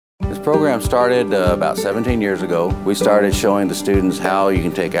This program started about 17 years ago. We started showing the students how you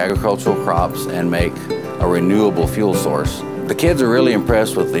can take agricultural crops and make a renewable fuel source. The kids are really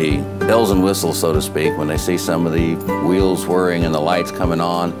impressed with the bells and whistles, so to speak, when they see some of the wheels whirring and the lights coming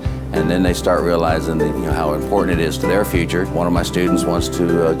on, and then they start realizing that, how important it is to their future. One of my students wants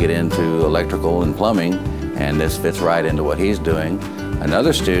to get into electrical and plumbing, and this fits right into what he's doing.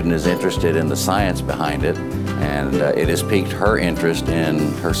 Another student is interested in the science behind it, and it has piqued her interest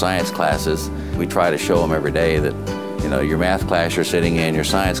in her science classes. We try to show them every day that, your math class you're sitting in, your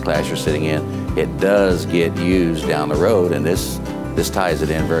science class you're sitting in, it does get used down the road, and this ties it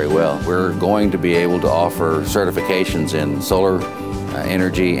in very well. We're going to be able to offer certifications in solar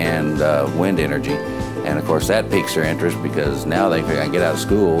energy and wind energy. And of course that piques their interest because now they can get out of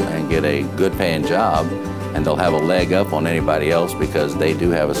school and get a good paying job, and they'll have a leg up on anybody else because they do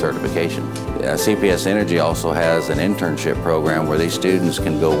have a certification. CPS Energy also has an internship program where these students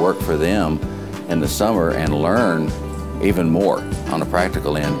can go work for them in the summer and learn even more on the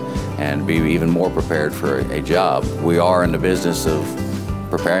practical end and be even more prepared for a job. We are in the business of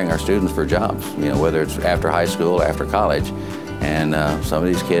preparing our students for jobs, whether it's after high school, after college. And some of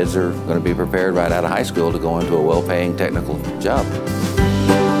these kids are going to be prepared right out of high school to go into a well-paying technical job.